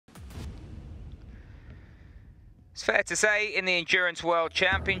It's fair to say in the Endurance World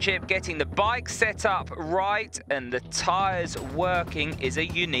Championship, getting the bike set up right and the tyres working is a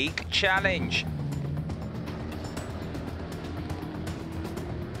unique challenge.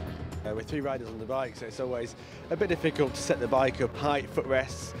 With 3 riders on the bike, so it's always a bit difficult to set the bike up. Height,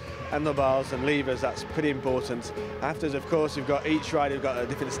 footrests, handlebars and levers, that's pretty important. Afterwards, of course, we've got each rider, we've got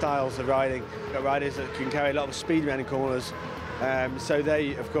different styles of riding. We've got riders that can carry a lot of speed around corners, so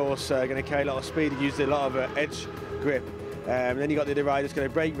they, of course, are going to carry a lot of speed and use a lot of edge grip. Then you've got the other riders going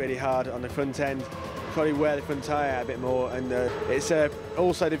to brake really hard on the front end, probably wear the front tyre out a bit more, and it's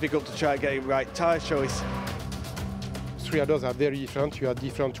also difficult to try and get the right tyre choice. 3 riders are very different. You have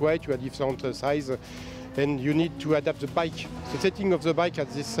different weight, you have different size, and you need to adapt the bike. The setting of the bike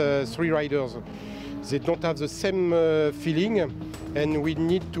at these 3 riders, they don't have the same feeling, and we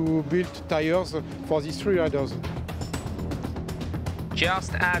need to build tires for these 3 riders.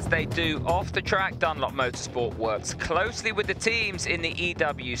 Just as they do off the track, Dunlop Motorsport works closely with the teams in the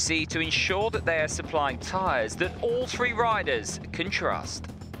EWC to ensure that they are supplying tyres that all 3 riders can trust.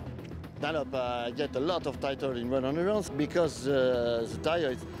 Dunlop get a lot of titles in road endurance because the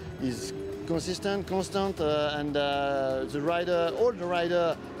tire is consistent, constant, and all the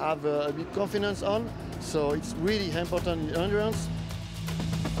rider have a bit confidence on. So it's really important in endurance.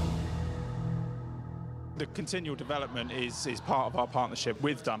 The continual development is part of our partnership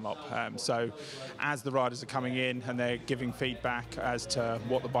with Dunlop. So as the riders are coming in and they're giving feedback as to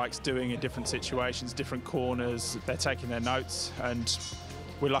what the bike's doing in different situations, different corners, they're taking their notes, and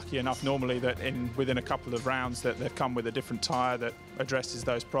we're lucky enough normally that within a couple of rounds that they've come with a different tyre that addresses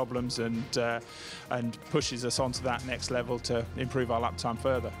those problems and pushes us onto that next level to improve our lap time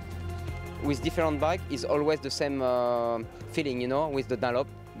further. With different bike, it's always the same feeling, you know, with the Dunlop.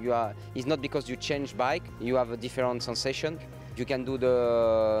 It's not because you change bike, you have a different sensation. You can do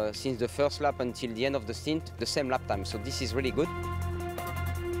since the first lap until the end of the stint, the same lap time. So this is really good.